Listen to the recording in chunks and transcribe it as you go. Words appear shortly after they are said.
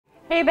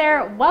Hey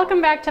there,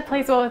 welcome back to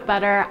Plays Well with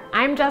Butter.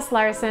 I'm Jess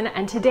Larson,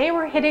 and today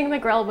we're hitting the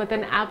grill with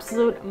an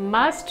absolute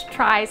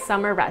must-try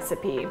summer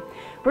recipe.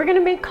 We're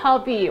gonna make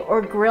kalbi,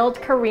 or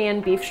grilled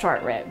Korean beef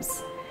short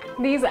ribs.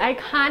 These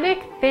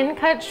iconic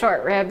thin-cut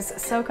short ribs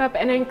soak up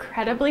an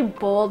incredibly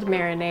bold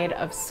marinade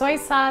of soy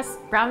sauce,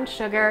 brown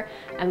sugar,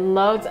 and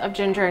loads of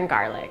ginger and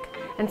garlic.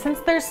 And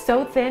since they're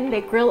so thin,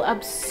 they grill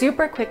up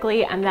super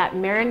quickly, and that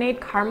marinade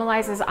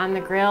caramelizes on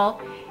the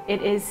grill.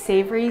 It is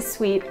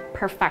savory-sweet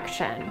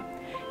perfection.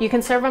 You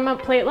can serve them a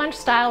plate lunch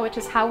style, which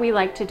is how we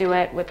like to do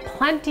it, with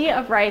plenty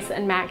of rice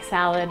and mac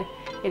salad.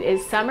 It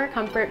is summer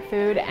comfort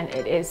food, and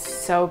it is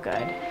so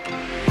good.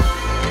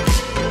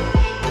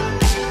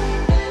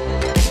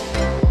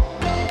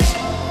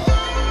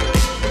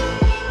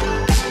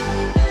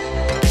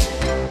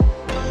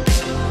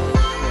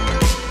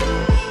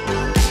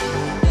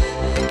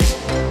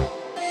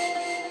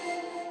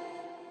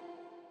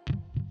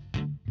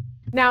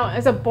 Now,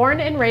 as a born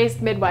and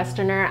raised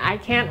Midwesterner, I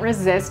can't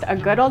resist a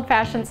good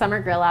old-fashioned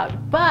summer grill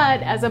out,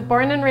 but as a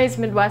born and raised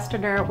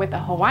Midwesterner with a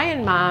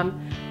Hawaiian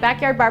mom,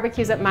 backyard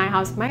barbecues at my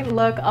house might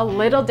look a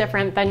little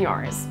different than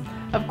yours.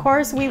 Of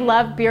course, we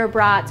love beer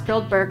brats,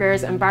 grilled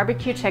burgers, and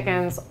barbecue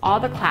chickens, all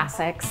the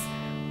classics,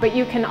 but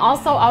you can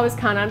also always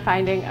count on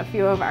finding a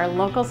few of our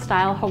local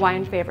style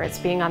Hawaiian favorites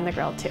being on the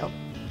grill too.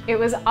 It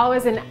was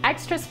always an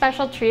extra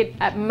special treat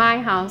at my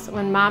house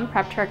when Mom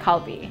prepped her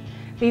kalbi.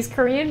 These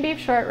Korean beef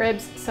short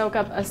ribs soak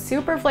up a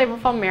super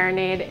flavorful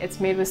marinade. It's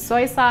made with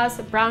soy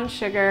sauce, brown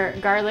sugar,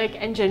 garlic,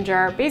 and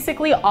ginger,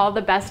 basically all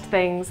the best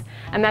things,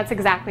 and that's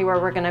exactly where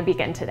we're gonna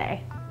begin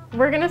today.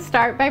 We're gonna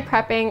start by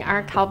prepping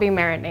our kalbi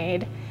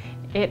marinade.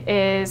 It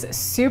is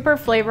super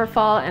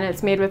flavorful, and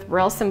it's made with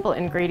real simple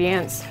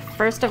ingredients.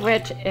 First of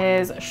which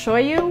is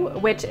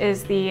shoyu, which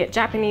is the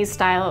Japanese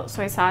style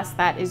soy sauce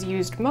that is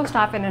used most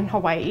often in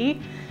Hawaii.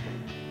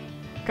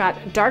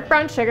 Got dark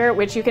brown sugar,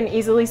 which you can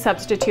easily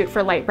substitute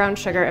for light brown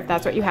sugar if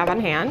that's what you have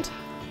on hand.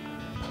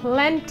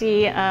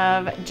 Plenty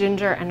of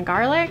ginger and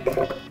garlic,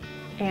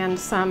 and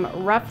some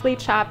roughly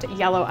chopped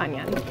yellow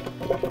onion.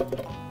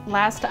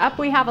 Last up,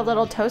 we have a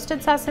little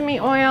toasted sesame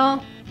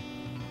oil,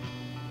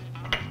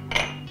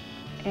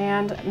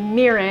 and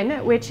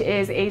mirin, which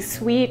is a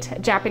sweet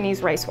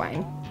Japanese rice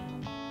wine.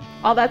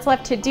 All that's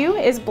left to do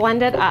is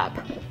blend it up.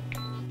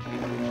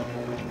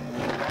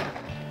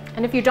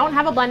 And if you don't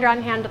have a blender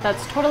on hand,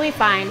 that's totally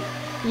fine.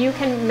 You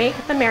can make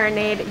the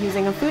marinade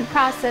using a food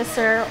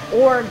processor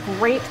or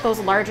grate those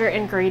larger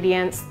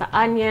ingredients, the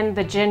onion,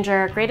 the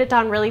ginger, grate it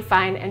down really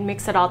fine and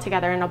mix it all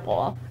together in a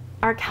bowl.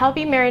 Our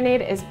kalbi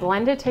marinade is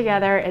blended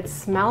together. It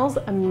smells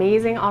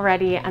amazing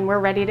already, and we're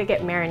ready to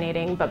get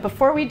marinating. But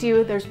before we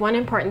do, there's one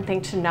important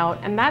thing to note,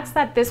 and that's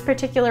that this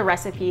particular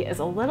recipe is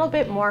a little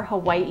bit more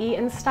Hawaii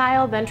in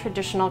style than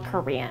traditional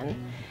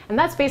Korean. And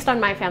that's based on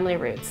my family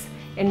roots.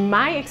 In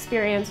my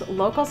experience,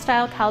 local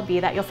style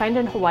kalbi that you'll find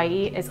in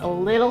Hawaii is a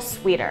little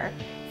sweeter.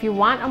 If you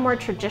want a more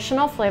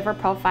traditional flavor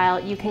profile,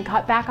 you can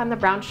cut back on the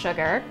brown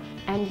sugar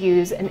and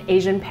use an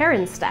Asian pear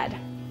instead.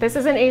 This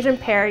is an Asian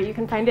pear. You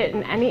can find it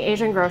in any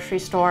Asian grocery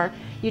store.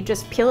 You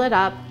just peel it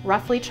up,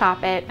 roughly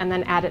chop it, and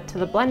then add it to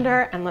the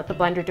blender and let the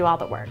blender do all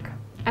the work.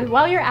 And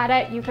while you're at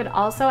it, you could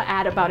also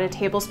add about a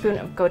tablespoon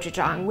of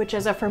gochujang, which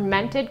is a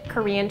fermented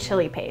Korean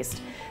chili paste.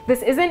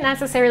 This isn't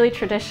necessarily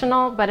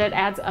traditional, but it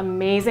adds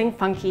amazing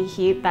funky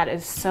heat that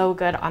is so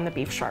good on the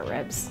beef short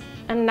ribs.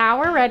 And now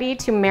we're ready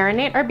to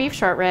marinate our beef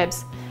short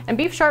ribs. And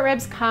beef short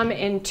ribs come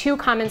in two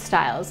common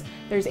styles.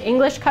 There's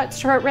English cut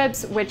short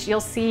ribs, which you'll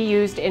see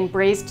used in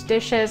braised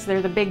dishes. They're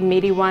the big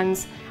meaty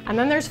ones. And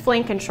then there's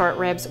flank and short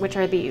ribs, which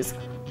are these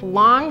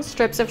long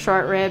strips of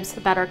short ribs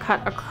that are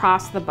cut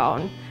across the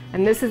bone.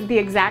 And this is the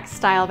exact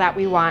style that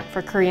we want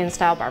for Korean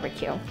style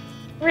barbecue.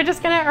 We're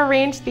just gonna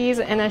arrange these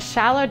in a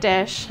shallow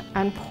dish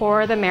and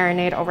pour the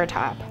marinade over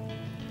top.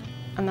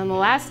 And then the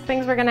last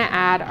things we're gonna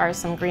add are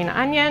some green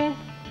onion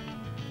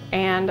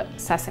and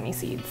sesame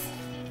seeds.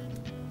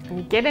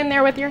 And get in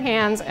there with your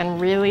hands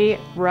and really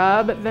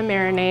rub the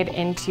marinade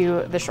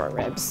into the short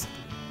ribs.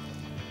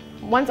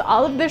 Once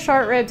all of the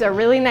short ribs are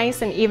really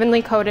nice and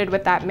evenly coated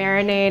with that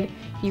marinade,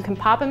 you can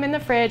pop them in the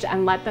fridge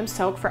and let them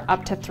soak for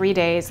up to 3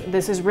 days.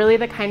 This is really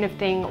the kind of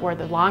thing where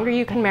the longer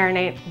you can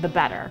marinate, the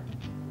better.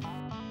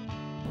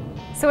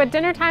 So at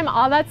dinner time,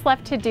 all that's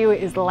left to do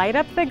is light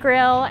up the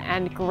grill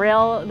and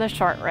grill the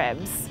short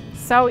ribs.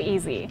 So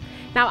easy.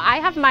 Now I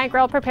have my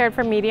grill prepared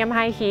for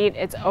medium-high heat.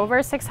 It's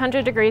over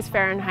 600 degrees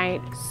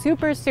Fahrenheit,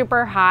 super,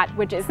 super hot,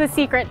 which is the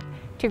secret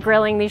to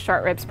grilling these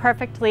short ribs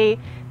perfectly.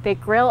 They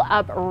grill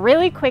up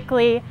really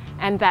quickly,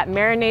 and that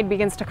marinade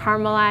begins to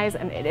caramelize,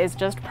 and it is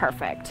just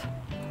perfect.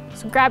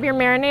 So grab your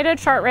marinated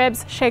short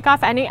ribs, shake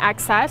off any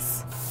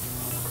excess,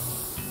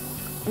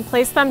 and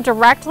place them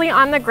directly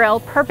on the grill,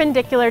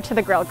 perpendicular to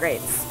the grill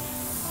grates.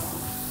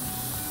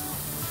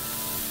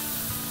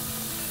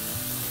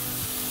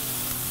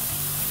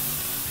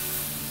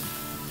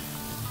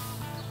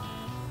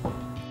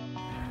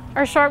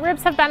 Our short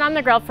ribs have been on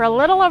the grill for a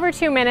little over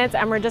 2 minutes,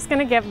 and we're just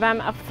gonna give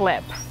them a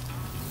flip.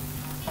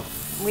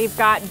 We've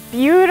got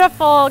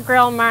beautiful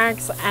grill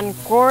marks and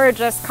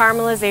gorgeous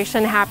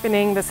caramelization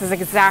happening. This is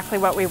exactly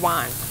what we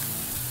want.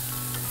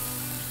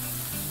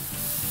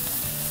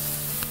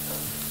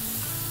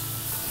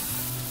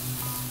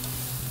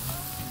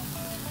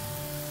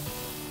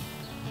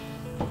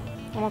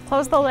 And we'll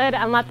close the lid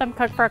and let them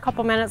cook for a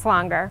couple minutes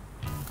longer.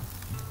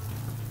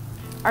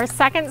 Our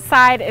second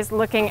side is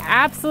looking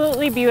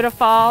absolutely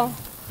beautiful.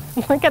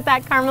 Look at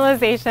that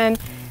caramelization.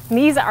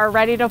 These are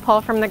ready to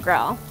pull from the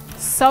grill.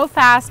 So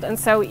fast and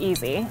so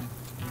easy.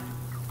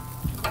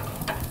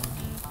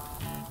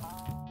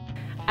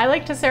 I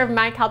like to serve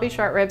my KALBI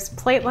short ribs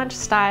plate lunch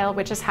style,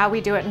 which is how we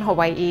do it in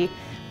Hawaii.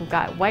 We've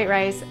got white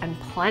rice and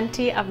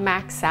plenty of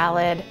mac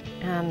salad.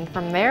 And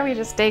from there we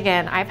just dig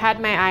in. I've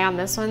had my eye on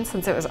this one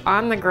since it was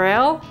on the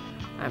grill.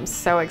 I'm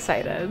so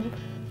excited.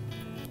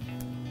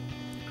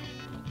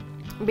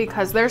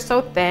 Because they're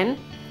so thin,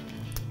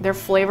 they're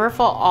flavorful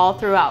all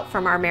throughout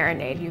from our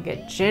marinade. You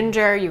get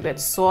ginger, you get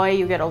soy,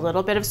 you get a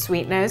little bit of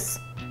sweetness,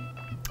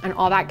 and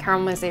all that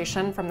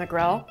caramelization from the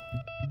grill.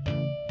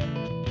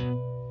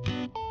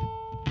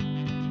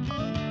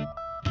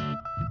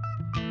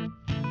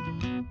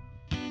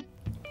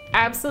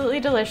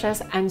 Absolutely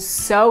delicious and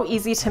so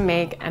easy to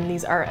make, and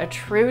these are a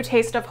true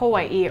taste of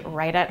Hawaii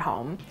right at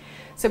home.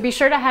 So be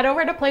sure to head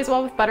over to Plays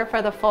Well with Butter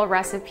for the full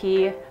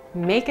recipe,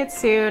 make it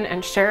soon,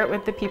 and share it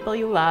with the people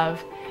you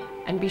love.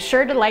 And be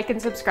sure to like and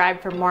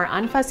subscribe for more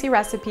unfussy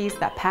recipes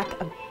that pack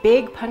a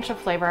big punch of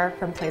flavor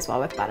from Plays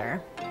Well with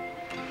Butter.